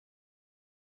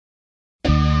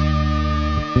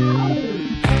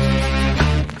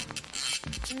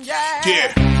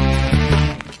Yeah.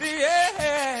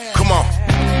 Come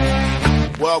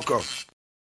on. Welcome.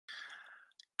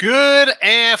 Good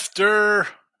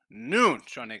afternoon.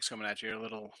 Sean Higgs coming at you. A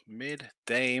little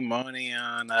midday money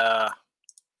on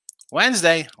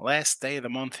Wednesday, last day of the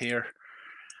month here.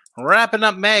 Wrapping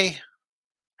up May.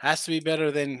 Has to be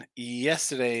better than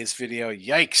yesterday's video.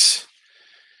 Yikes.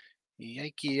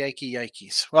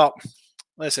 Yikes. Well,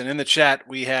 listen, in the chat,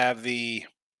 we have the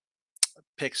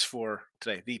picks for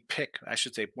today.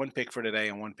 One pick for today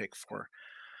and one pick for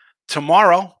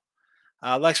tomorrow.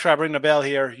 Lex Crab, ring the bell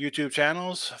here. YouTube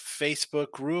channels, Facebook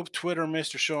group, Twitter,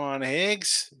 Mr. Sean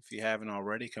Higgs. If you haven't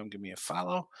already, come give me a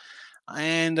follow.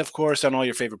 And, of course, on all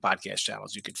your favorite podcast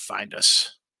channels, you can find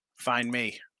us. Find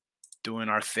me doing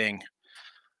our thing.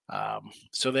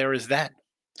 So there is that.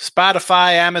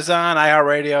 Spotify, Amazon,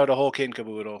 iHeartRadio, the whole kit and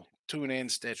caboodle. Tune in,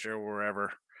 Stitcher,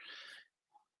 wherever.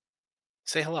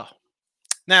 Say hello.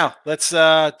 Now, let's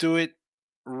do it.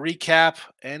 Recap,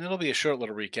 and it'll be a short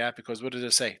little recap because what did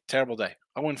it say? Terrible day.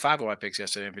 I won 5 of my picks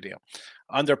yesterday in video.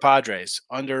 Under Padres,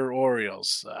 under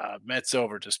Orioles, Mets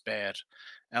over, just bad.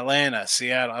 Atlanta,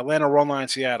 Seattle. Atlanta run line,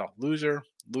 Seattle. Loser.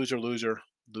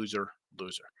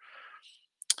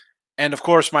 And of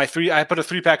course, I put a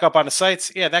 3-pack up on the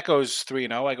sites. Yeah, that goes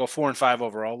 3-0. I go 4-5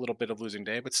 overall. A little bit of losing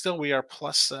day, but still we are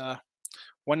plus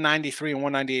 193 and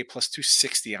 198 plus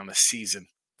 260 on the season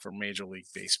for Major League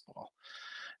Baseball.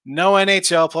 No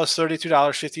NHL plus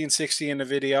 $32, 50 and 60 in the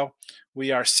video. We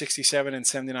are 67 and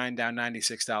 79, down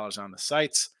 $96 on the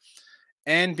sites.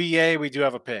 NBA, we do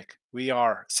have a pick. We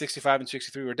are 65 and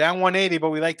 63. We're down 180, but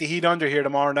we like the heat under here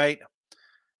tomorrow night.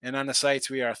 And on the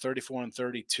sites, we are 34 and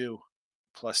 32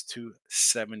 plus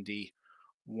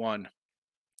 271.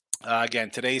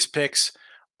 Again, today's picks,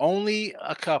 only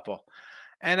a couple.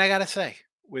 And I got to say,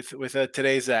 with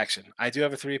today's action, I do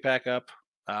have a 3-pack up.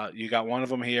 You got one of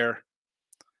them here.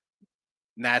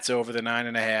 Nats over the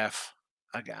 9.5.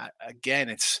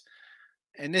 Again,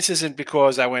 and this isn't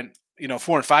because I went,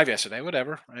 4-5 yesterday,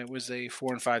 whatever. It was a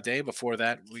 4-5 day. Before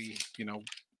that, we,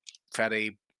 had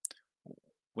a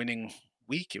winning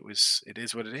week. It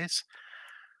is what it is.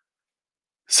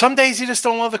 Some days you just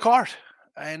don't love the card.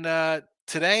 And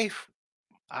today,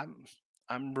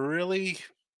 I'm really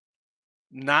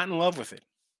not in love with it.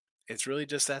 It's really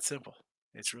just that simple.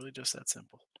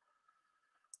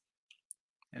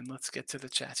 And let's get to the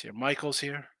chats here. Michael's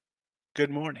here. Good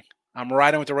morning. I'm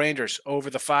riding with the Rangers over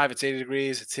the 5. It's 80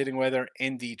 degrees. It's hitting weather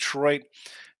in Detroit.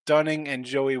 Dunning and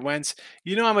Joey Wentz.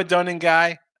 I'm a Dunning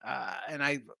guy. And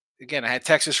I had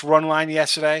Texas run line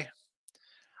yesterday.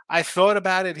 I thought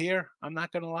about it here. I'm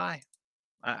not going to lie.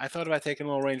 I thought about taking a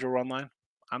little Ranger run line.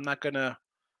 I'm not going to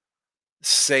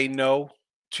say no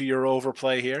to your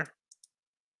overplay here.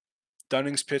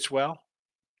 Dunning's pitched well.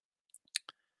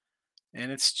 And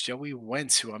it's Joey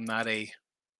Wentz, who I'm not a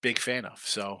big fan of.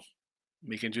 So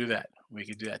we can do that.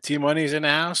 T-Money's in the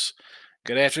house.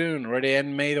 Good afternoon. Ready to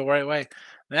end May the right way.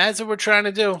 That's what we're trying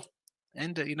to do.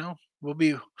 And, we'll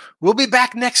be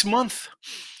back next month.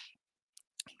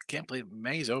 Can't believe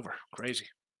May's over. Crazy.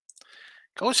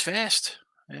 Goes fast.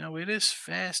 It is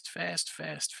fast.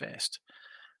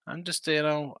 I'm just,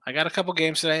 I got a couple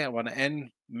games today. I want to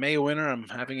end May winner. I'm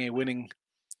having a winning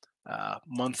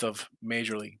month of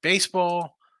Major League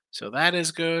Baseball, so that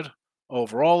is good.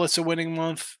 Overall, it's a winning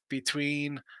month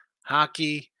between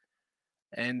hockey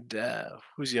and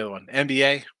who's the other one?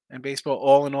 NBA and baseball.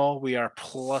 All in all, we are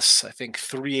plus, I think,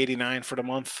 389 for the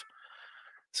month.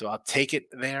 So I'll take it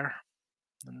there,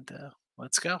 and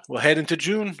let's go. We'll head into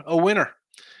June a winner.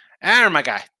 Aaron, my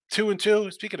guy,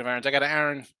 2-2. Speaking of Aaron's, I got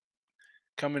Aaron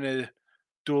coming to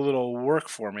do a little work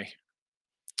for me.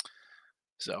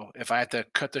 So if I had to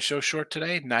cut the show short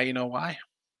today, now you know why.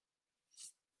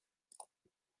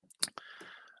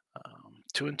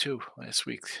 2-2 last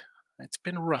week. It's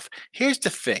been rough. Here's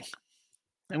the thing,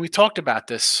 and we talked about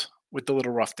this with the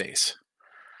little rough days.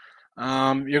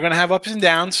 You're going to have ups and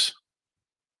downs.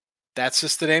 That's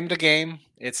just the name of the game.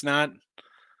 It's not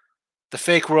the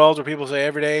fake world where people say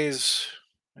every day is,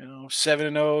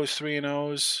 7-0s,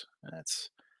 3-0s.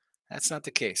 That's not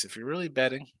the case. If you're really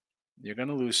betting, you're going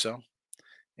to lose some.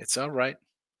 It's all right.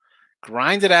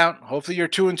 Grind it out. Hopefully your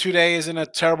 2-2 day isn't a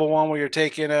terrible one where you're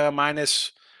taking a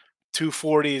minus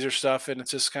 240s or stuff and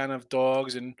it's just kind of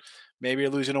dogs and maybe you're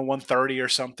losing a 130 or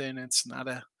something. It's not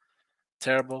a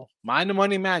terrible. Mind the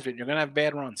money management. You're going to have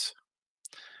bad runs.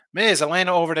 Miz,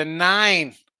 Atlanta over to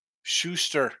 9.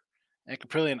 Schuster and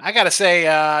Caprillion. I got to say,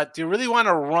 do you really want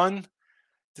to run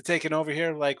to take it over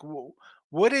here? Like,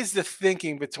 what is the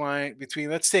thinking between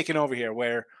let's take it over here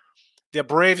where the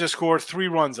Braves have scored 3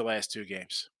 runs the last 2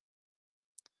 games.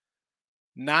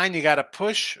 9, you got to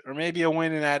push or maybe a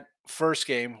win in that first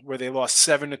game where they lost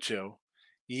 7-2.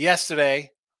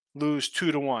 Yesterday, lose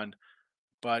 2-1.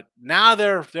 But now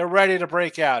they're ready to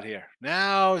break out here.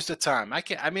 Now is the time. I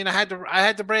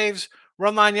had the Braves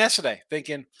run line yesterday,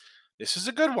 thinking this is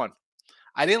a good one.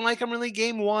 I didn't like them really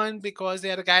game 1 because they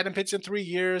had a guy that hadn't pitched in 3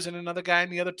 years, and another guy in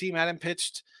the other team hadn't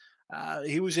pitched.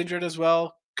 He was injured as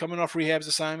well, coming off rehabs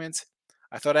assignments.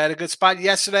 I thought I had a good spot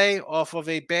yesterday off of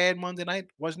a bad Monday night.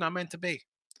 Was not meant to be.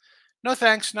 No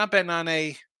thanks. Not betting on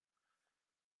a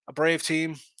Brave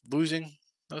team losing.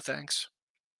 No thanks.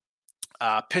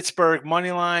 Pittsburgh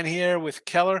money line here with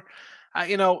Keller.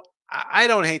 I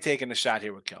don't hate taking a shot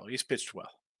here with Keller. He's pitched well.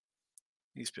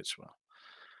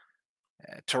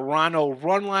 Toronto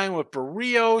run line with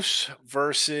Barrios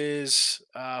versus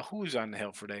who's on the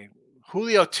hill for today?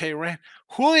 Julio Teheran.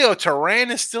 Julio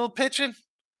Teheran is still pitching.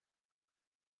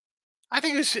 I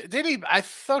think I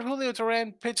thought Julio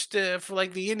Teheran pitched for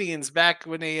like the Indians back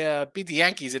when they beat the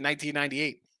Yankees in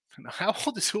 1998. How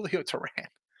old is Julio Teheran?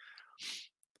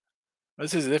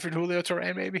 This is a different Julio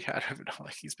Teheran, maybe? I don't even know.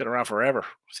 Like, he's been around forever.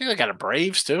 See, they got a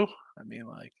Braves, too. I mean,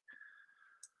 like,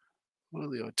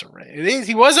 Julio Teheran.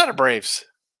 He was on the Braves.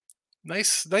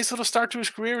 Nice little start to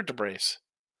his career with the Braves.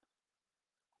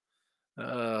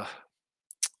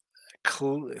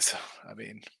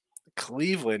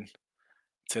 Cleveland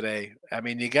today. I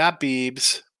mean, you got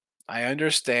Biebs. I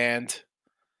understand.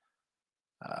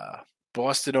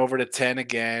 Boston over to 10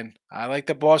 again. I like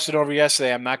the Boston over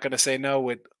yesterday. I'm not going to say no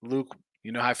with Luke.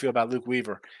 You know how I feel about Luke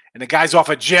Weaver. And the guy's off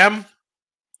a gem?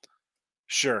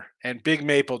 Sure. And Big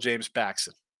Maple, James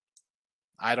Paxton.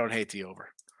 I don't hate the over.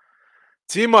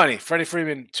 Team money. Freddie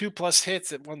Freeman, 2+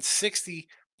 hits at 160.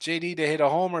 JD to hit a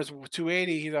homer with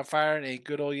 280. He's on fire. And a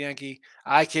good old Yankee.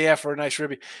 IKF for a nice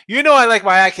ribby. You know I like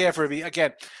my IKF ribby.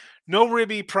 Again, no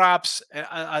ribby props.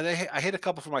 I hit a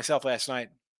couple for myself last night.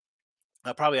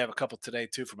 I'll probably have a couple today,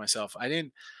 too, for myself. I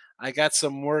got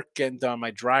some work getting done. My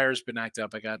dryer's been acted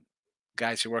up. I got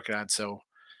guys who are working on it. So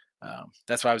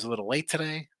that's why I was a little late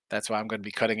today. That's why I'm going to be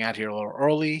cutting out here a little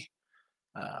early.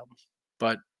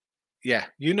 But, yeah,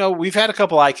 we've had a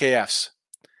couple IKFs.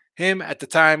 Him at the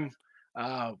time,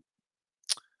 Volpe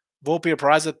or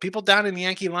Peraza, people down in the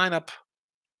Yankee lineup,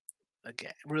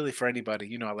 again, really for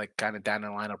anybody, I like kind of down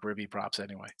in the lineup ribby props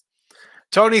anyway.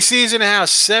 Tony C's in the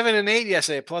house, 7-8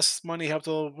 yesterday. Plus money helped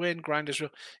a little win. Grinders real.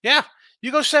 Yeah, you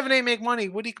go 7-8, make money.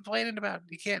 What are you complaining about?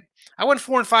 You can't. I went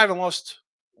 4-5 and lost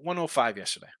 105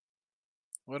 yesterday.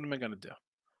 What am I going to do?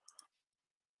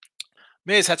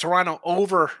 Miz had Toronto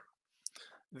over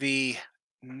the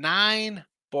 9,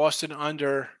 Boston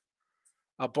under.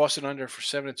 Boston under for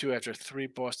 7-2 after 3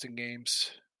 Boston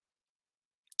games.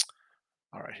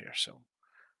 All right, here. So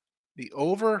the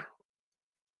over,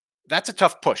 that's a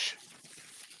tough push.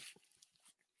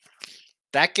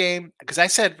 That game, because I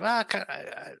said,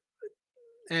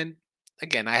 and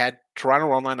again, I had Toronto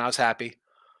run line. I was happy.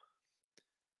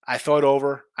 I thought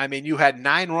over. I mean, you had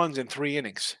 9 runs in 3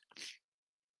 innings.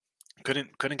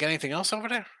 Couldn't get anything else over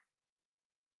there.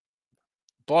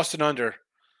 Boston under.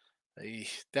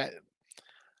 That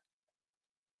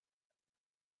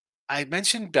I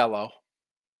mentioned Bello.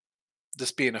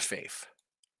 This being a fave.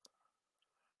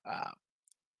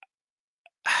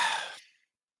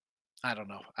 I don't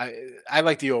know. I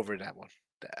like the over in that one.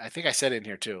 I think I said it in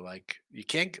here too. Like, you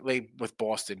can't lay with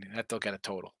Boston. You have to look at a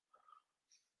total.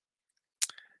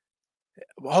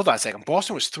 Well, hold on a second.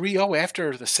 Boston was 3-0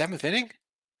 after the 7th inning?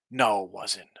 No, it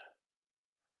wasn't.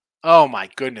 Oh, my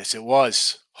goodness, it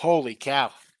was. Holy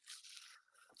cow.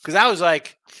 Because I was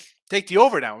like, take the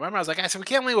over now. Remember, I said, we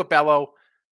can't lay with Bello.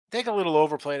 Take a little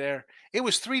overplay there. It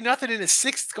was 3-0 in the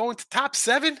 6th going to top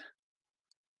 7?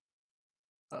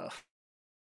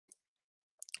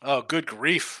 Oh, good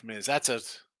grief, Miz. That's a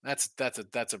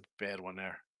bad one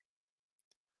there.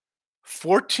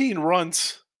 14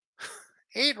 runs.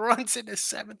 8 runs in the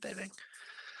 7th inning.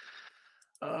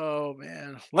 Oh,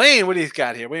 man. Lane, what do you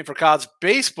got here? Waiting for college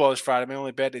baseball this Friday. My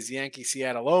only bet is Yankee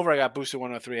Seattle over. I got boosted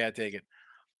 103. I'd take it.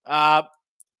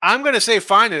 I'm going to say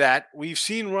fine to that. We've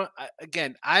seen,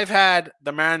 again, I've had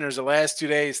the Mariners the last 2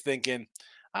 days thinking,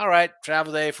 all right,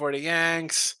 travel day for the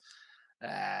Yanks.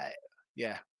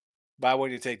 Yeah. Why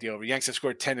wouldn't you take the over? Yanks have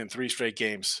scored 10 in 3 straight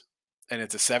games, and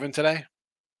it's a 7 today?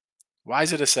 Why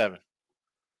is it a 7?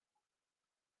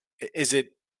 Is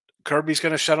it Kirby's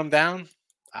going to shut them down?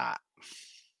 I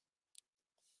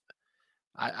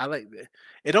like it.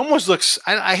 It almost looks –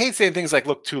 I hate saying things like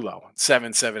look too low,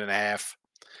 7, 7.5.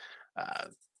 But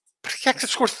the Yanks have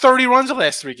scored 30 runs the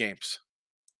last 3 games.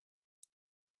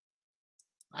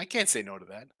 I can't say no to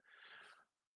that.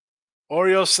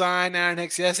 Orioles signed Aaron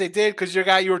Hicks. Yes, they did, because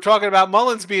you were talking about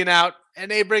Mullins being out, and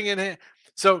they bring in him.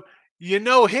 So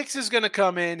Hicks is going to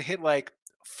come in, hit like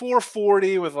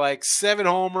 440 with like 7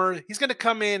 homers. He's going to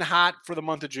come in hot for the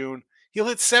month of June. He'll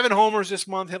hit 7 homers this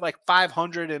month, hit like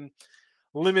 500 and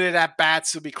limited at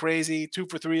bats. It'll be crazy. 2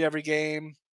 for 3 every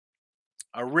game.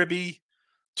 A ribby,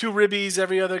 2 ribbies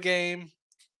every other game.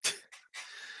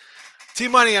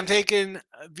 T-Money, I'm taking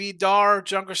Vidar,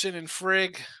 Junkerson, and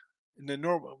Frigg in the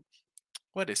normal.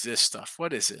 What is this stuff?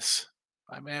 What is this?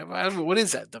 I mean, what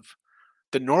is that?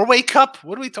 The Norway Cup?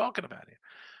 What are we talking about here?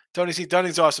 Tony C.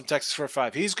 Dunning's awesome. Texas for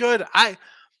 5. He's good.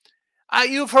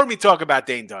 You've heard me talk about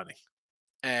Dane Dunning,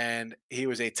 and he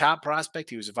was a top prospect.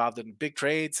 He was involved in big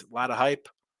trades, a lot of hype.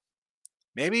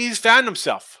 Maybe he's found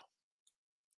himself.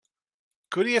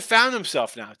 Could he have found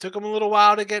himself now? It took him a little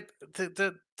while to get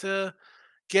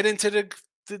into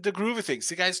the groove of things.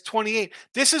 The guy's 28.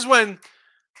 This is when,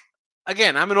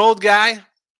 again, I'm an old guy,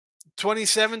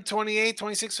 27, 28,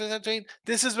 26, 27.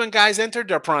 This is when guys entered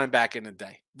their prime back in the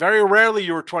day. Very rarely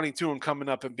you were 22 and coming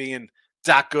up and being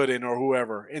Doc Gooden or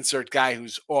whoever. Insert guy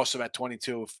who's awesome at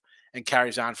 22 and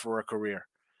carries on for a career.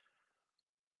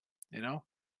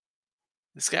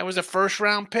 This guy was a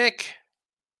first-round pick.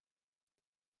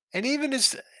 And even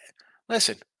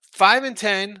listen,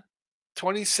 5-10,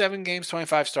 27 games,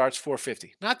 25 starts,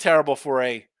 450. Not terrible for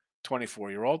a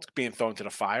 24-year-old being thrown to the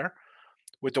fire.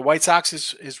 With the White Sox,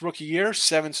 his rookie year,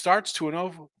 7 starts,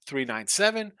 2-0,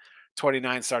 3.97.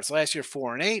 29 starts last year,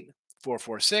 4-8,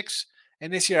 4.46.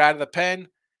 And this year out of the pen,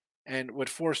 and with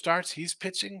 4 starts, he's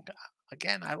pitching.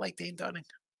 Again, I like Dane Dunning.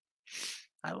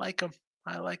 I like him.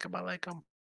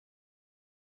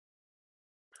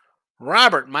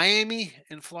 Robert, Miami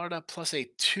and Florida plus a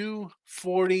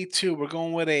 242. We're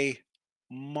going with a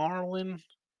Marlin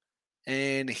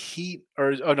and Heat.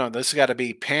 This has got to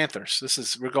be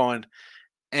Panthers. We're going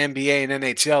NBA and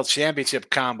NHL championship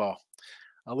combo.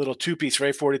 A little 2-piece for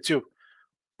 842.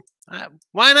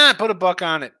 Why not put a buck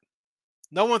on it?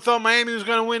 No one thought Miami was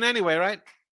going to win anyway, right?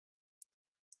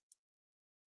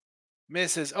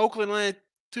 Misses. Oakland led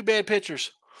 2 bad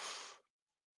pitchers.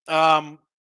 I'm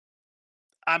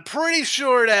pretty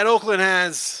sure that Oakland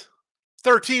has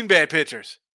 13 bad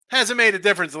pitchers. Hasn't made a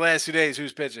difference the last 2 days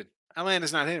who's pitching.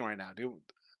 Atlanta's not hitting right now, dude.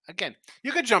 Again,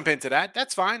 you could jump into that.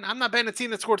 That's fine. I'm not betting a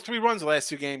team that scored 3 runs the last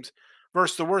 2 games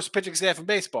versus the worst pitching staff in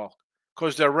baseball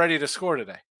because they're ready to score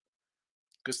today.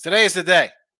 Because today is the day.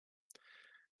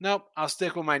 Nope, I'll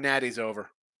stick with my Natties over.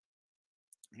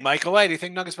 Michael A, do you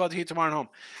think Nuggets about to Heat tomorrow at home?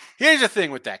 Here's the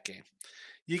thing with that game.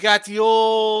 You got the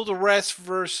old Rest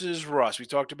versus Russ. We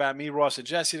talked about me, Ross, and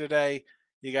Jesse today.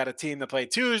 You got a team that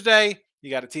played Tuesday. You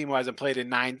got a team who hasn't played in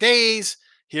 9 days.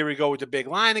 Here we go with the big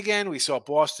line again. We saw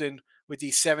Boston with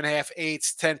these 7.5,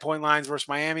 8s, 10-point lines versus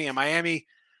Miami, and Miami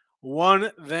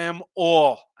won them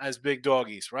all as big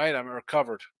doggies, right? I'm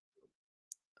recovered.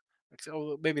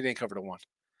 Maybe they didn't cover the 1.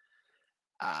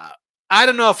 I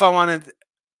don't know if I want to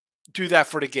do that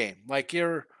for the game. Like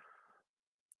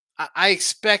I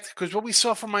expect, because what we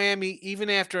saw from Miami, even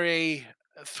after a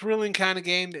thrilling kind of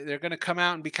game, they're going to come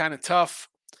out and be kind of tough.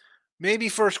 Maybe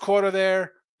first quarter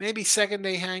there, maybe second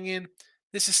they hang in.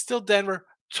 This is still Denver.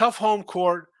 Tough home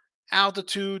court,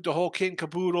 altitude, the whole kit and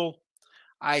caboodle.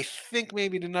 I think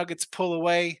maybe the Nuggets pull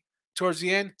away towards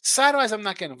the end. Sidewise, I'm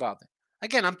not getting involved in.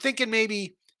 Again, I'm thinking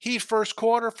maybe Heat first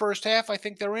quarter, first half. I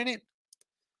think they're in it.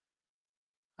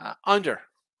 Under.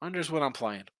 Under's what I'm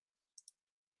playing.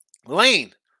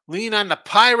 Lane. Lean on the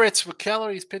Pirates with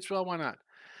Keller. He's pitched well. Why not?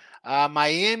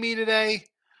 Miami today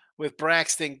with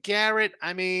Braxton Garrett.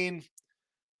 I mean,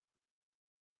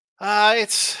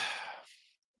 it's...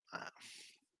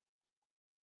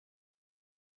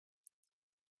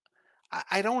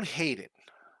 I don't hate it.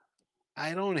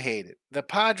 The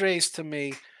Padres, to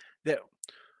me,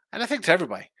 and I think to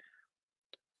everybody,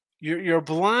 you're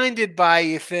blinded by,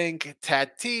 you think,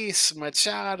 Tatis,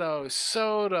 Machado,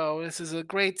 Soto. This is a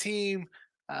great team.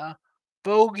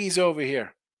 Bogies over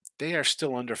here. They are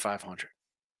still under 500.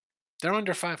 They're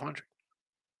under 500.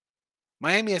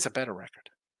 Miami has a better record.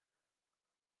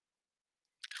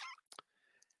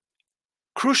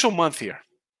 Crucial month here,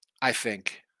 I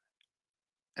think.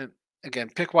 And again,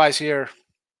 pick-wise here,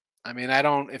 I mean,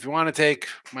 if you want to take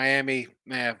Miami,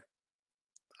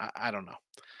 I don't know.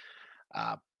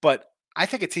 But I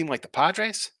think a team like the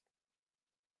Padres,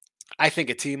 I think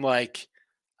a team like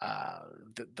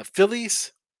the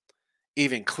Phillies,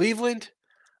 even Cleveland,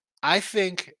 I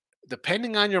think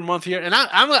depending on your month here, and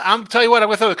I'm tell you what, I'm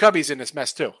going to throw the Cubbies in this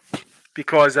mess too,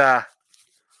 because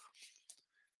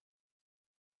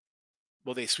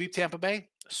will they sweep Tampa Bay?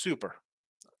 Super.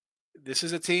 This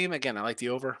is a team, again, I like the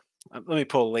over. Let me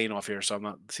pull a lane off here so I'm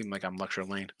not seem like I'm lecturing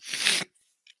lane.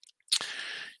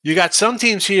 You got some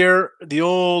teams here, the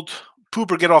old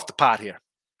pooper get off the pot here.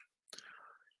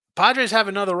 Padres have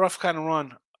another rough kind of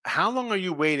run. How long are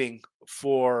you waiting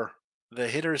for the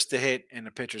hitters to hit and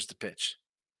the pitchers to pitch?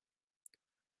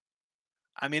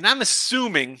 I mean, I'm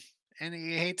assuming, and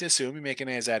you hate to assume, you make an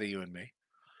ass out of you and me,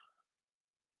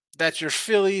 that your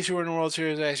Phillies, who were in the World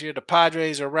Series last year, the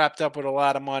Padres are wrapped up with a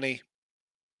lot of money.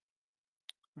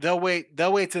 They'll wait.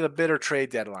 They'll wait to the bitter trade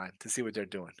deadline to see what they're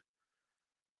doing.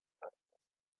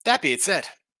 That being said,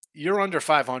 you're under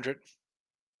 500.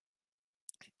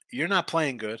 You're not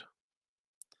playing good.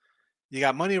 You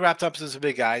got money wrapped up into the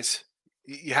big guys.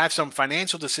 You have some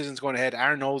financial decisions going ahead.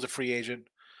 Aaron Nole's a free agent.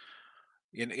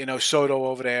 You know Soto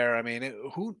over there. I mean,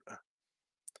 who?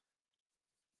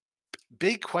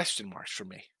 Big question marks for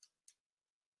me.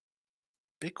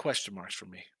 Big question marks for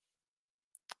me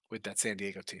with that San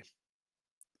Diego team.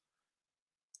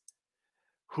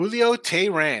 Julio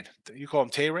Teheran. You call him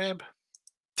Teheran?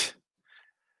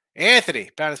 Anthony,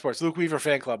 Bound Sports, Luke Weaver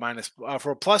fan club minus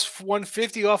for a plus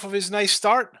 150 off of his nice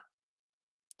start.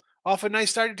 Off a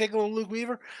nice start, you take a little Luke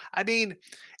Weaver. I mean,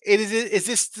 is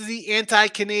this the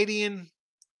anti-Canadian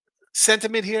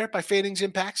sentiment here by fading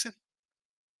Jim Paxton?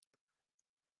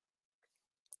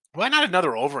 Why not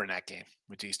another over in that game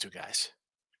with these two guys?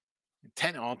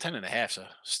 10 and a half, so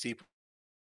steep.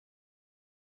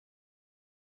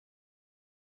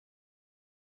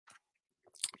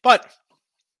 But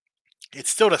it's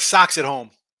still the Sox at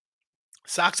home.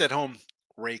 Sox at home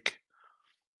rake.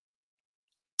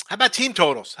 How about team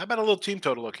totals? How about a little team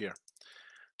total look here?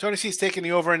 Tony C's taking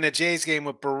the over in the Jays game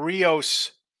with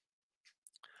Barrios.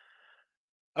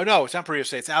 Oh, no, it's not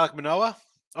Barrios. It's Alek Manoah.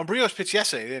 Oh, Barrios pitched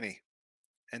yesterday, didn't he?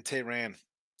 And Teheran.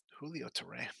 Julio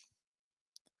Teheran.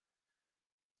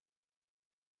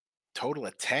 Total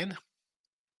at 10?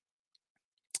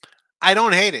 I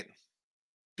don't hate it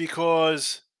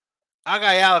because I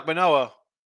got Alek Manoah,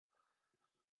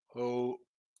 who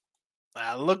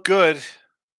looked good.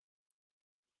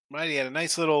 Right, he had a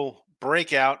nice little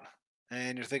breakout,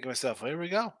 and you're thinking to yourself, here we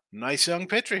go. Nice young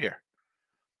pitcher here.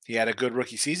 He had a good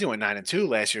rookie season, went 9-2.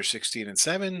 Last year,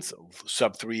 16-7, so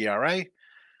sub 3 ERA.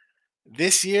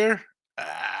 This year,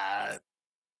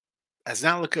 has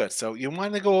not looked good. So you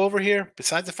want to go over here,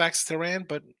 besides the fact it's Teheran,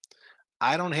 but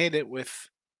I don't hate it with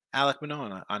Alek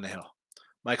Manoah on the hill.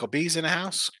 Michael B's in the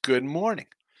house. Good morning.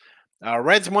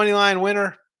 Reds money line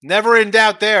winner. Never in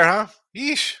doubt there, huh?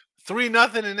 Yeesh.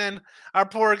 3-0, and then our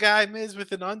poor guy Miz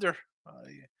with an under.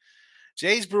 Yeah.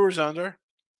 Jays Brewers under.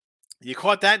 You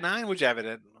caught that 9? What'd you have it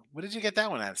at? What did you get that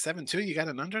one at? 7-2? You got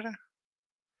an under there?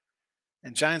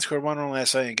 And Giants scored 1 run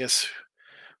last night. I guess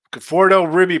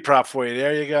Conforto Ribby prop for you.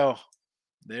 There you go.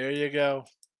 There you go.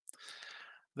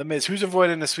 The Miz. Who's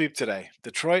avoiding the sweep today?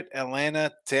 Detroit,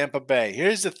 Atlanta, Tampa Bay.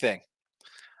 Here's the thing.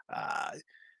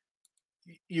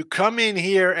 You come in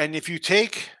here, and if you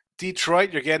take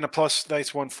Detroit, you're getting a plus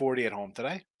nice 140 at home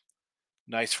today.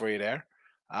 Nice for you there.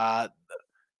 Now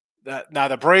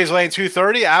the Braves laying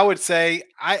 230. I would say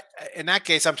in that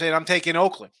case I'm saying I'm taking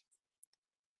Oakland.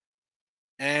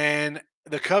 And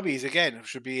the Cubbies again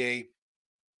should be a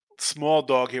small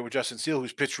dog here with Justin Steele,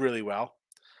 who's pitched really well.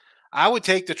 I would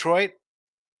take Detroit.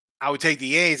 I would take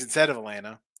the A's instead of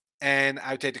Atlanta, and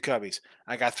I would take the Cubbies.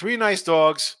 I got 3 nice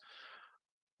dogs.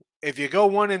 If you go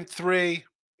 1-3,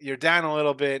 you're down a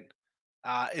little bit.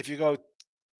 If you go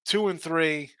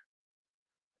 2-3,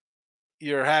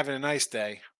 you're having a nice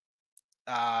day.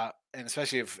 And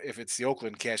especially if it's the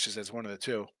Oakland cashes as one of the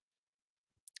two.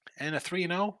 And a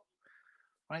 3-0,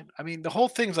 right? I mean, the whole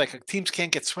thing's like teams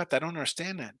can't get swept. I don't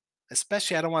understand that.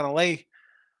 Especially I don't want to lay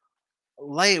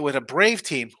it with a Brave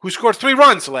team who scored 3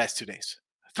 runs the last 2 days.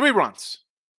 3 runs.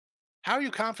 How are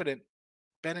you confident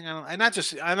betting on? And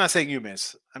I'm not saying you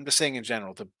miss. I'm just saying in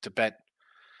general to bet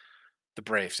the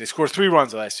Braves. They scored 3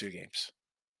 runs the last 2 games.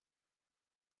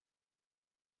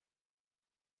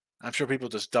 I'm sure people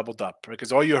just doubled up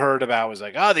because all you heard about was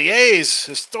like, the A's,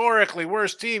 historically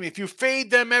worst team. If you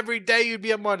fade them every day, you'd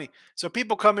be up money. So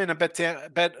people come in and bet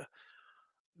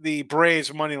the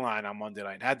Braves money line on Monday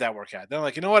night. How'd that work out? They're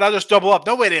like, you know what? I'll just double up.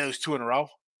 No way they lose 2 in a row.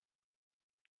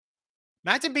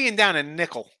 Imagine being down a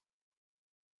nickel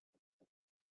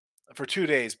for 2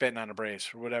 days betting on the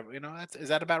Braves or whatever. You know, is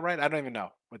that about right? I don't even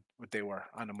know what they were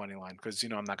on the money line because,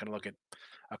 I'm not going to look at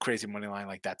a crazy money line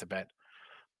like that to bet.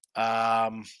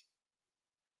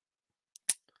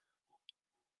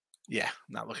 Yeah,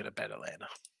 not looking to bet Atlanta.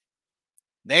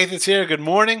 Nathan's here. Good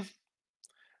morning.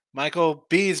 Michael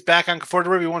B is back on Conforto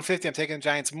Ruby 150. I'm taking the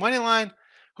Giants money line.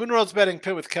 Who in the world's betting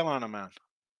Pitt with Keller on the mound?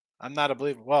 I'm not a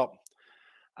believer. Well,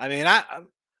 I mean,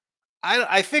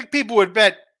 I think people would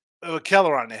bet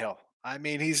Keller on the hill. I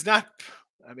mean, he's not.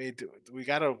 I mean, we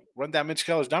got to run down Mitch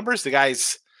Keller's numbers. The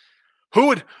guy's who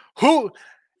would who.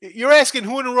 You're asking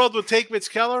who in the world would take Mitch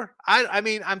Keller? I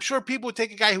mean, I'm sure people would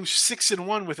take a guy who's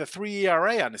 6-1 with a 3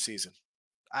 ERA on the season.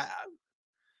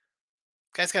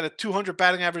 Guy's got a 200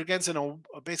 batting average against and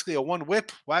basically a 1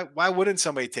 WHIP. Why wouldn't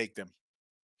somebody take them?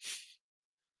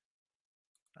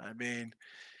 I mean,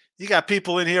 you got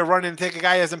people in here running and take a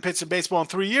guy who hasn't pitched in baseball in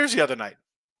 3 years the other night,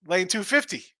 laying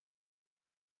 250.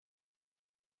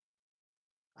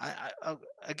 I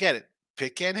get it.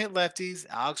 Pitt can't hit lefties.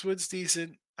 Alex Wood's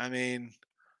decent. I mean,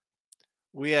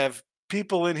 we have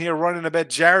people in here running to bet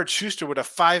Jared Schuster with a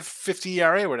 5.50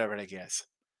 ERA or whatever they guess.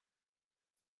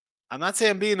 I'm not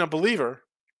saying being a believer.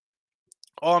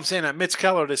 All I'm saying that Mitch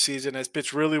Keller this season has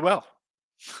pitched really well.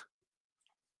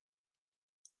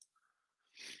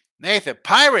 Nathan,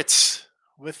 Pirates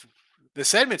with the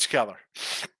said Mitch Keller.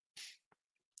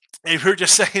 And we're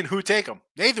just saying who take him.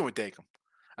 Nathan would take him.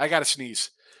 I got to sneeze.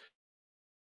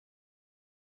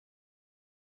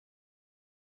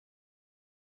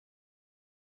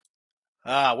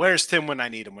 Where's Tim when I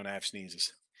need him when I have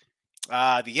sneezes?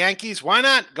 The Yankees, why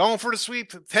not? Going for the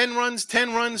sweep. 10 runs,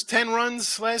 10 runs, 10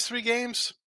 runs last 3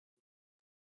 games.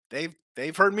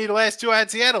 They've heard me the last 2. I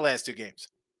had Seattle last 2 games.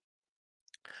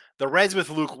 The Reds with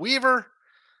Luke Weaver.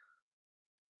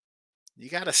 You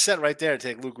got to set right there to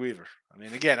take Luke Weaver. I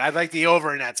mean, again, I'd like the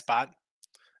over in that spot.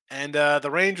 And the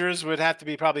Rangers would have to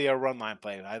be probably a run line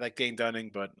play. I like Dane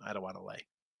Dunning, but I don't want to lay.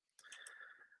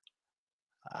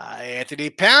 Anthony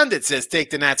Pounded says take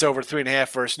the Nats over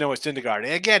 3.5 versus Noah Syndergaard.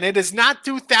 Again, it is not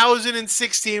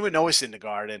 2016 with Noah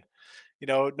Syndergaard. You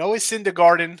know, Noah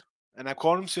Syndergaard, and I'm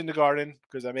calling him Syndergaard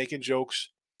because I'm making jokes.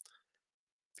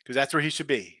 Because that's where he should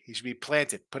be. He should be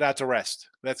planted, put out to rest.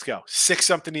 Let's go.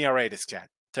 6-something ERA, this cat.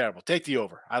 Terrible. Take the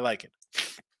over. I like it.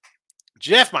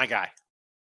 Jeff, my guy.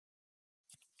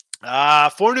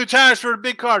 4 new tires for the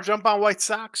big car. Jump on White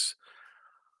Sox.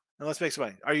 And let's make some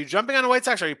money. Are you jumping on the White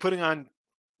Sox or are you putting on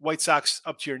White Sox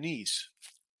up to your knees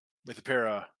with a pair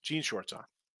of jean shorts on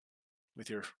with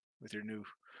your new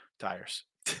tires?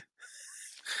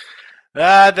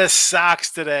 The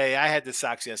Sox today. I had the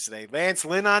Sox yesterday. Lance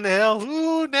Lynn on the hill.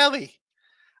 Ooh, Nelly.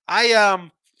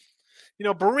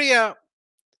 Berea,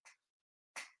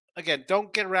 again,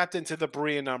 don't get wrapped into the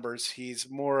Berea numbers. He's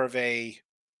more of a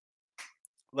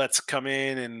let's come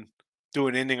in and do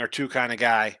an inning or 2 kind of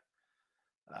guy.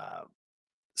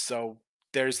 So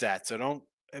there's that. So don't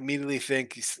immediately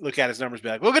look at his numbers and be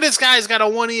like, look at this guy. He's got a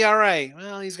 1 ERA.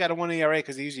 Well, he's got a 1 ERA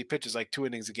because he usually pitches like 2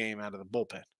 innings a game out of the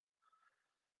bullpen.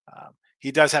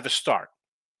 He does have a start.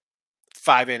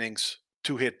 5 innings,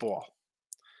 2 hit ball.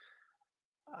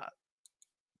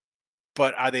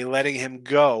 But are they letting him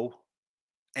go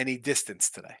any distance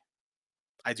today?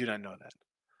 I do not know that.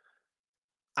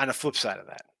 On the flip side of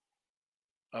that,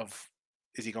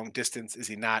 is he going distance? Is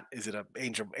he not? Is it an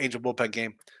Angel bullpen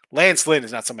game? Lance Lynn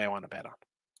is not somebody I want to bet on.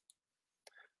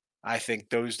 I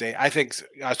think I was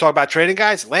talking about trading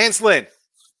guys. Lance Lynn.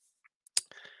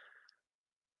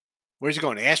 Where's he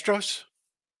going? The Astros?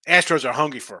 Astros are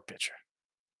hungry for a pitcher.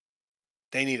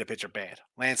 They need a pitcher bad.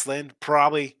 Lance Lynn,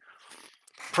 probably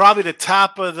the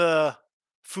top of the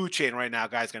food chain right now.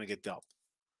 Guy's going to get dealt.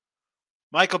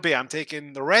 Michael B. I'm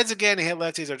taking the Reds again. The hit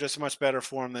lefties are just much better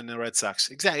for him than the Red Sox.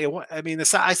 Exactly. I mean,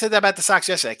 I said that about the Sox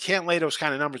yesterday. I can't lay those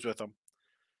kind of numbers with them.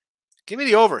 Give me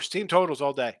the overs. Team totals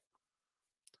all day.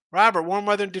 Robert, warm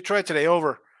weather in Detroit today.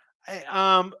 Over.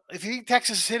 If you think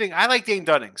Texas is hitting, I like Dane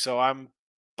Dunning, so I'm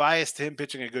biased to him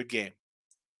pitching a good game.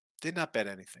 Did not bet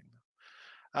anything.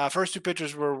 First 2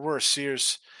 pitchers were worse.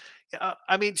 Sears.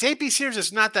 J.P. Sears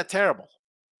is not that terrible.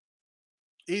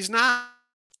 He's not.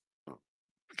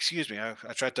 Excuse me. I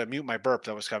tried to mute my burp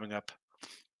that was coming up.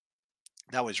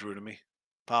 That was rude of me.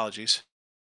 Apologies.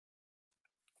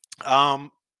 I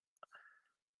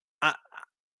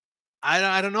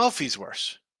don't know if he's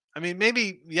worse. I mean,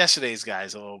 maybe yesterday's guy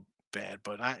is a little bad,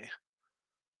 but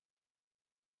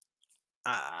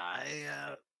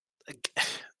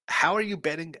how are you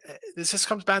betting? This just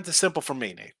comes down to simple for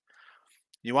me, Nate.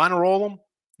 You want to roll them?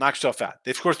 Knock yourself out.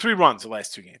 They've scored 3 runs the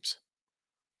last 2 games.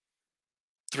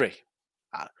 3.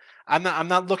 I'm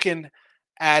not looking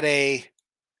at a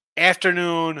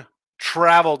afternoon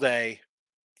travel day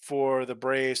for the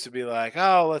Braves to be like,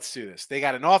 oh, let's do this. They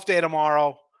got an off day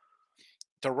tomorrow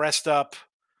to rest up.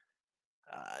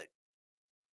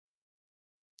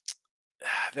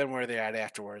 Then where are they at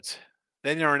afterwards?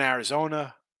 Then you're in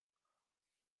Arizona.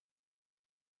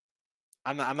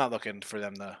 I'm not looking for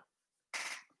them to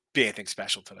be anything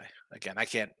special today. Again, I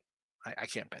can't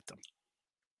bet them.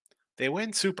 They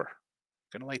win, super.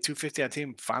 Going to lay 250 on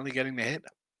team finally getting the hit.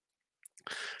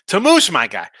 To Moose, my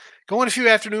guy. Going a few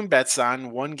afternoon bets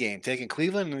on one game, taking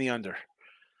Cleveland and the under.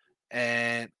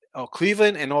 And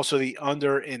Cleveland and also the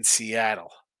under in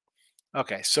Seattle.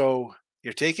 Okay, so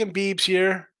you're taking Biebs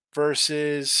here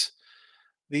versus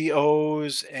the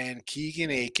O's and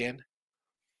Keegan Aiken.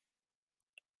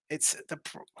 It's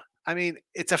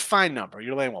a fine number.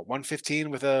 You're laying 115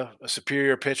 with a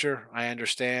superior pitcher. I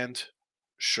understand.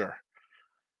 Sure.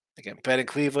 Again, betting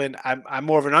Cleveland. I'm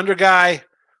more of an under guy.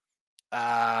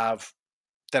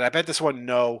 Did I bet this one?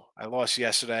 No. I lost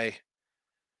yesterday.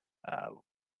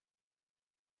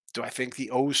 Do I think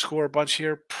the O's score a bunch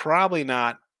here? Probably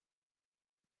not.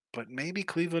 But maybe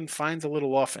Cleveland finds a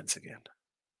little offense again.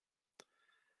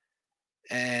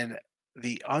 And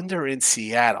the under in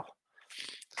Seattle.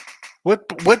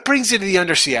 What brings you to the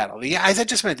under Seattle? As I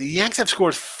just mentioned, the Yanks have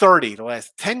scored 30 the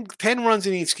last 10 runs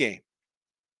in each game.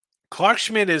 Clark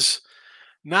Schmidt is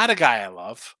not a guy I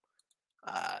love.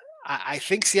 I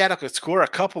think Seattle could score a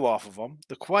couple off of them.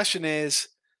 The question is,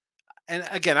 and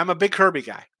again, I'm a big Kirby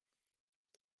guy.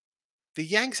 The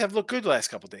Yanks have looked good the last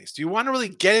couple of days. Do you want to really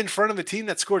get in front of a team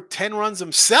that scored 10 runs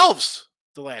themselves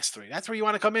the last 3? That's where you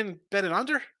want to come in and bet it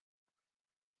under?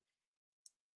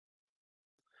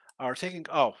 Or taking,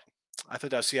 I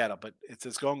thought that was Seattle, but it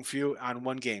says going few on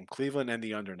one game. Cleveland and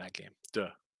the under in that game.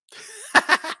 Duh.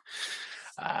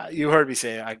 You heard me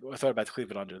say I thought about the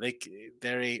Cleveland under.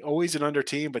 They're always an under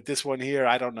team, but this one here,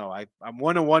 I don't know. I'm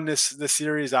 1-1 this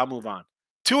series. I'll move on.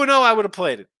 2-0, I would have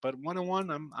played it, but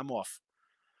 1-1, I'm off.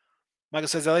 Michael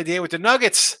says LADA with the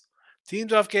Nuggets.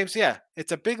 Teams off games. Yeah,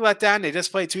 it's a big letdown. They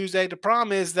just played Tuesday. The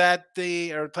problem is that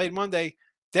they played Monday.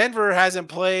 Denver hasn't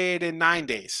played in 9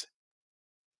 days.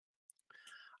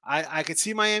 I could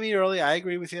see Miami early. I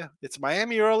agree with you. It's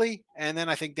Miami early, and then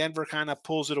I think Denver kind of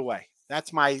pulls it away.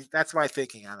 That's my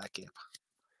thinking on that game.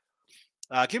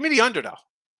 Give me the under, though.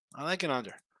 I like an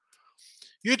under.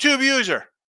 YouTube user.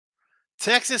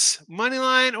 Texas money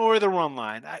line or the run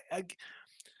line?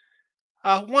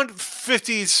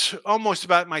 150 is almost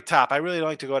about my top. I really don't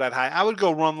like to go that high. I would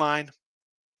go run line.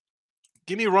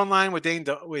 Give me run line with Dane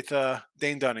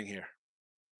Dunning here.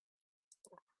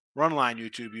 Run line,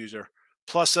 YouTube user.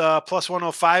 Plus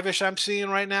 105-ish I'm seeing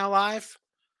right now live.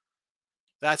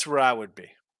 That's where I would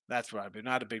be.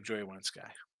 Not a big Joey Wentz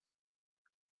guy.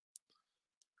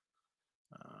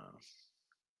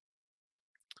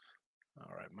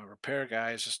 All right, my repair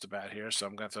guy is just about here, so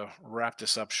I'm going to wrap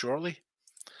this up shortly.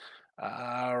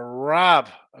 Rob,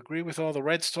 agree with all the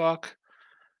Reds talk.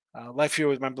 Life here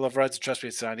with my beloved Reds. Trust me,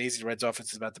 it's not easy. The Reds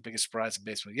offense is about the biggest surprise in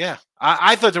baseball. Yeah,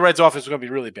 I thought the Reds offense was going to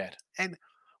be really bad. And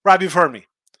Rob, you've heard me.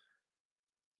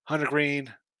 Hunter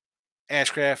Green,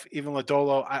 Ashcraft, even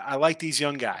Lodolo. I like these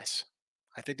young guys.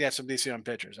 I think they have some decent young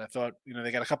pitchers. I thought,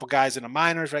 they got a couple guys in the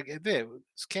minors. Right?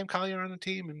 Is Cam Collier on the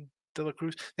team and De La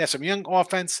Cruz? They have some young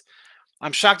offense.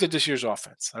 I'm shocked at this year's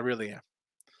offense. I really am.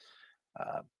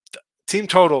 Team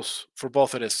totals for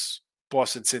both of this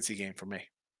Boston-Cincy game for me.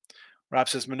 Rob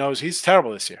says, Manoz, he's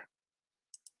terrible this year.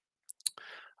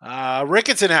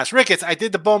 Ricketts in the house. Ricketts, I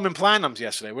did the Bowman Platinums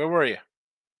yesterday. Where were you?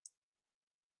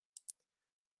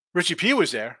 Richie P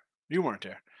was there. You weren't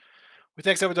there. We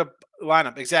text over the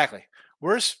lineup. Exactly.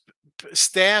 Worst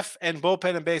staff and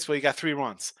bullpen in baseball, you got 3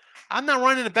 runs. I'm not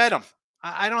running to bet him.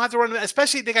 I don't have to run.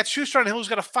 Especially they got Schuster on Hill who's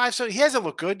got a 5. So he hasn't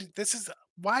looked good.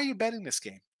 Why are you betting this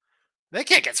game? They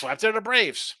can't get swept. They're the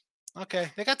Braves.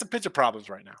 Okay. They got the pitcher problems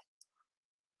right now.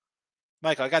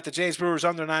 Michael, I got the Jays Brewers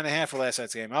under 9.5 for last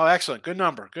night's game. Oh, excellent. Good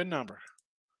number.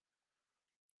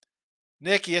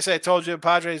 Nick, yes, I told you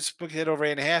Padres book hit over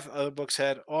 8.5. Other books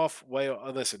had off way.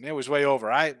 Listen, it was way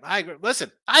over. I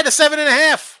listen. I had a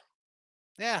 7.5.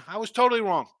 Yeah, I was totally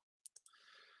wrong.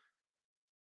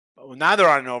 But now they're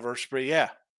on an over spree. Yeah,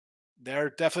 they're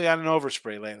definitely on an over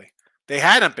spree lately. They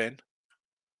hadn't been.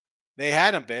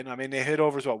 I mean, they hit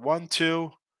overs 1,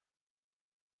 2.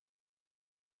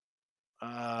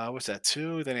 What's that?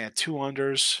 2. Then they had 2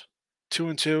 unders. 2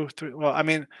 and 2. 3. Well, I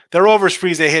mean, their over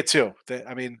sprees they hit too.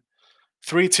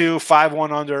 3-2,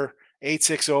 5-1 under,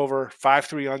 8-6 over,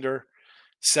 5-3 under,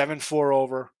 7-4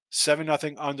 over,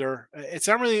 7-0 under. It's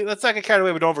not really. Let's not get carried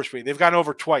away with over spree. They've gone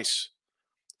over twice.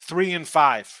 3 and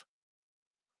 5,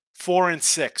 4 and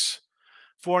 6,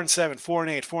 4 and 7, 4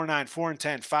 and 8, 4 and 9, 4 and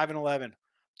 10, 5 and 11,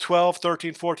 12,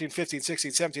 13, 14, 15,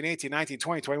 16, 17, 18, 19,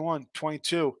 20, 21,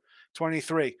 22,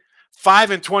 23,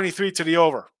 5 and 23 to the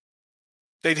over.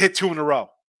 They'd hit 2 in a row.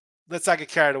 Let's not get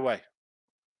carried away.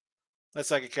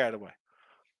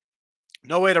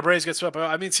 No way the Braves get swept.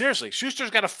 I mean, seriously, Schuster's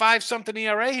got a 5-something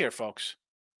ERA here, folks.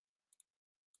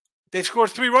 They've scored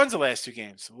 3 runs the last 2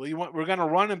 games. We're going to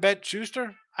run and bet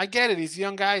Schuster? I get it. He's a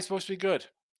young guy. He's supposed to be good.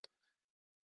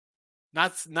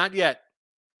 Not yet.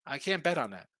 I can't bet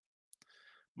on that.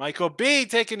 Michael B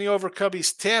taking the over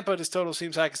Cubbies Tampa. This total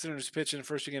seems high considering his pitch in the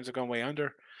first 2 games have gone way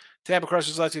under. Tampa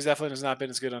crushes lefties. Eflin has not been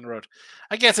as good on the road.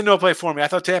 I guess it's a no play for me. I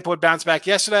thought Tampa would bounce back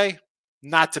yesterday.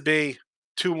 Not to be.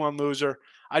 2-1 loser.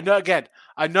 I know, again,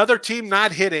 another team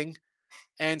not hitting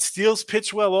and Steele's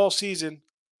pitched well all season.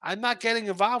 I'm not getting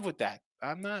involved with that.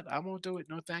 I'm not. I won't do it.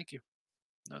 No, thank you.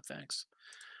 No, thanks.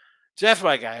 Jeff,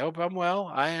 my guy, I hope I'm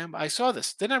well. I am. I saw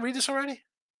this. Didn't I read this already?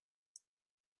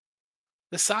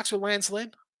 The Sox with Lance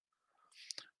Lynn?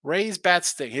 Rays bat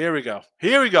sting. Here we go.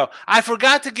 I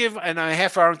forgot to give, and a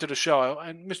half hour into the show,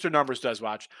 and Mr. Numbers does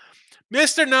watch.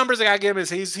 Mr. Numbers, I got to give him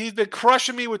his. He's been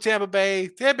crushing me with Tampa Bay.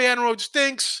 Tampa Bay on the road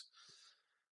stinks.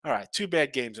 All right, 2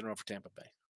 bad games in a row for Tampa Bay.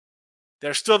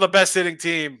 They're still the best hitting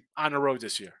team on the road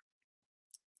this year.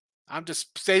 I'm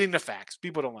just stating the facts.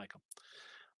 People don't like them.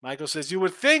 Michael says, you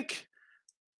would think.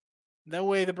 No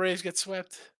way the Braves get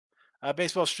swept.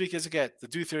 Baseball streak as it gets. The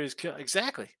do theory is killed.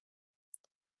 Exactly.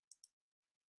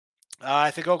 I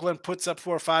think Oakland puts up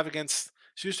 4 or 5 against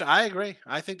Houston. I agree.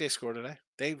 I think they scored today.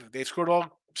 They've scored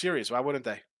all series. Why wouldn't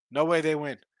they? No way they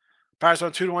win. Pirates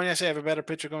won 2-1 yesterday. Have a better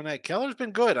pitcher going today. Keller's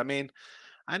been good. I mean,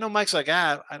 I know Mike's like,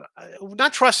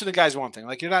 not trusting the guy's one thing.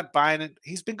 Like, you're not buying it.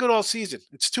 He's been good all season.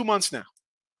 It's 2 months now.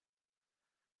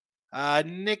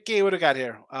 Nicky, what do we got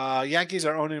here? Yankees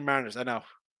are owning the Mariners. I know.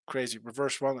 Crazy.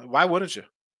 Reverse run. Why wouldn't you?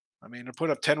 I mean, they're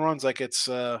putting up 10 runs like it's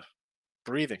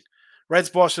breathing. Reds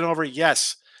Boston over.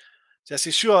 Yes.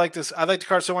 Jesse Shue, I like this. I like the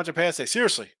card so much I passed today.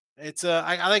 Seriously. It's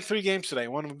I like 3 games today.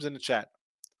 One of them's in the chat.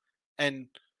 And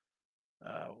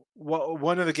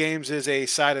one of the games is a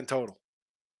side and total.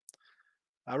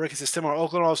 Ricky says, Timor,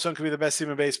 Oakland all of a sudden could be the best team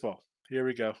in baseball. Here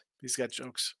we go. He's got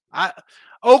jokes.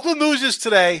 Oakland loses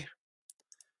today.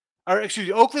 Or excuse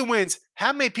me, Oakland wins.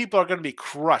 How many people are going to be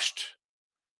crushed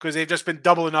because they've just been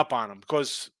doubling up on them?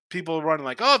 Because people are running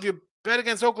like, oh, if you bet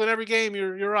against Oakland every game,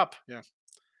 you're up. Yeah.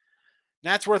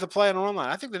 Nats worth a play on the run line.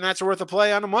 I think the Nats are worth a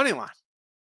play on the money line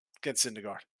against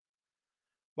Syndergaard.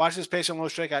 Watch this patient low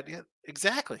strikeout. Yeah,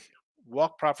 exactly.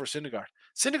 Walk prop for Syndergaard.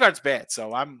 Syndergaard's bad,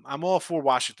 so I'm all for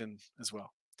Washington as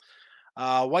well.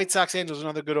 White Sox Angels,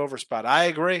 another good over spot. I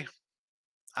agree.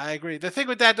 The thing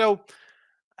with that, though,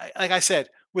 like I said,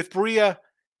 with Berea,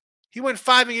 he went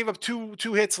 5 and gave up two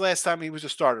hits last time he was a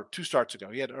starter, 2 starts ago.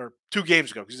 Or 2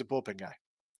 games ago because he's a bullpen guy.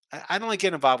 I don't like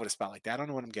getting involved with a spot like that. I don't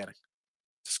know what I'm getting.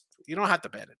 You don't have to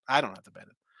bet it. I don't have to bet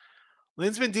it.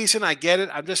 Lynn's been decent. I get it.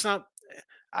 I'm just not.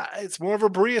 It's more of a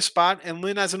Berea spot, and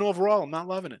Lynn as an overall. I'm not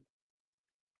loving it.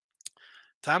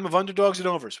 Time of underdogs and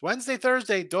overs. Wednesday,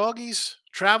 Thursday, doggies,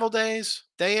 travel days,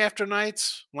 day after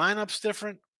nights, lineups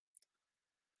different.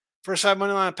 First time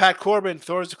money line, Pat Corbin.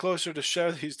 Thor's closer to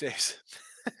show these days.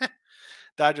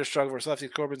 Dodgers struggle versus lefty.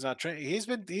 Corbin's not training. He's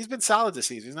been solid this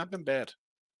season. He's not been bad.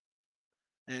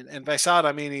 And by solid,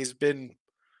 I mean he's been.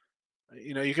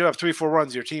 You give up 3-4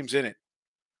 runs, your team's in it.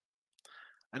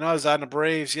 I know I was on the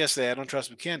Braves yesterday. I don't trust.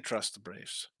 We can't trust the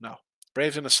Braves. No,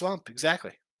 Braves in a slump.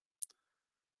 Exactly.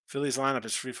 Phillies lineup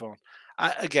is free falling.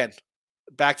 Again,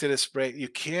 back to this break. You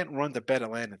can't run to bet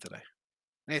Atlanta today.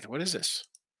 Nathan, what is this?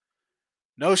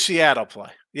 No Seattle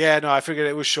play. Yeah, no, I figured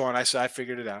it was Sean. I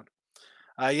figured it out.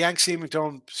 Yanks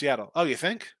Seamington, Seattle. Oh, you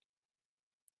think?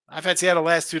 I've had Seattle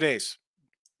last 2 days.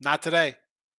 Not today.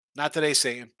 Not today,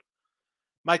 Satan.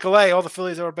 Michael A., all the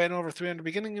Phillies that were betting over 300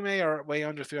 beginning of May are way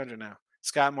under 300 now.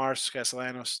 Scott Mars,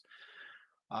 Castellanos,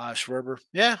 Schwerber.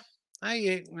 Yeah,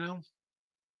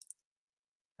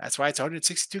 that's why it's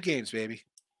 162 games, baby.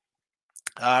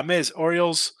 Miz,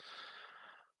 Orioles,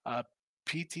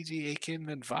 PTG, Aiken,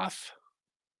 and Voth.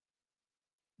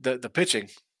 The pitching,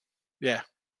 yeah,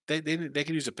 they could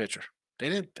use a pitcher. They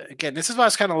didn't. Again, this is why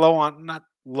it's kind of low on, not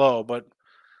low, but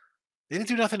they didn't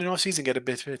do nothing in the offseason. Get a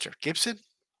bit pitcher. Gibson,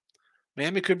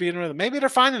 Miami could be in rhythm. Maybe they're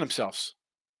finding themselves.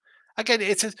 Again,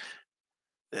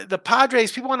 the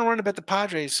Padres. People want to run about the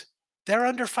Padres. They're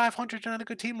under 500. They're not a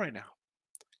good team right now.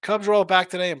 Cubs roll back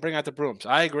today and bring out the brooms.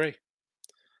 I agree.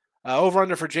 Over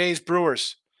under for Jays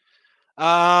Brewers.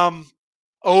 Over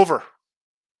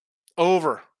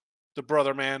the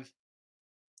brother man.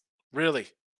 Really,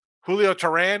 Julio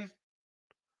Teheran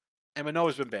and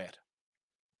Manoah's been bad.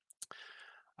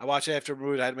 I watched it after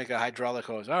Rude. I had to make a hydraulic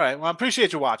hose. All right. Well, I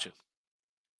appreciate you watching.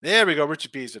 There we go. Richie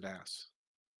P's in the house.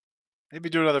 Maybe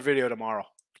do another video tomorrow.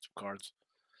 Some cards.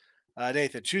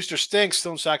 Nathan, Schuster stinks.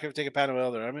 Don't stock him. Take a pound of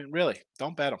elder. I mean, really,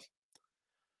 don't bet him.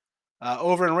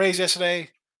 Over in Rays yesterday.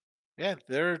 Yeah,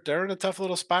 they're in a tough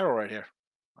little spiral right here.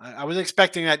 I was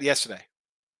expecting that yesterday.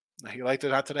 You liked it,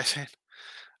 not today, Shane?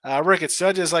 Ricketts,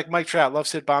 Judges like Mike Trout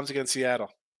loves hit bombs against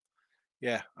Seattle.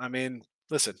 Yeah, I mean,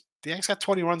 listen, the Yanks got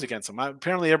 20 runs against them.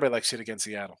 Apparently, everybody likes hit against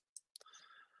Seattle.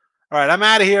 All right, I'm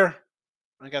out of here.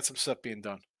 I got some stuff being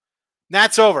done.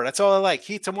 That's over. That's all I like.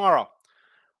 Heat tomorrow.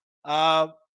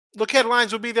 Look,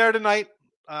 headlines will be there tonight.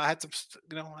 I had some,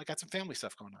 I got some family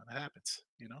stuff going on. It happens,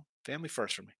 family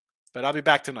first for me. But I'll be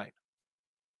back tonight.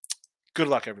 Good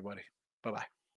luck, everybody. Bye-bye.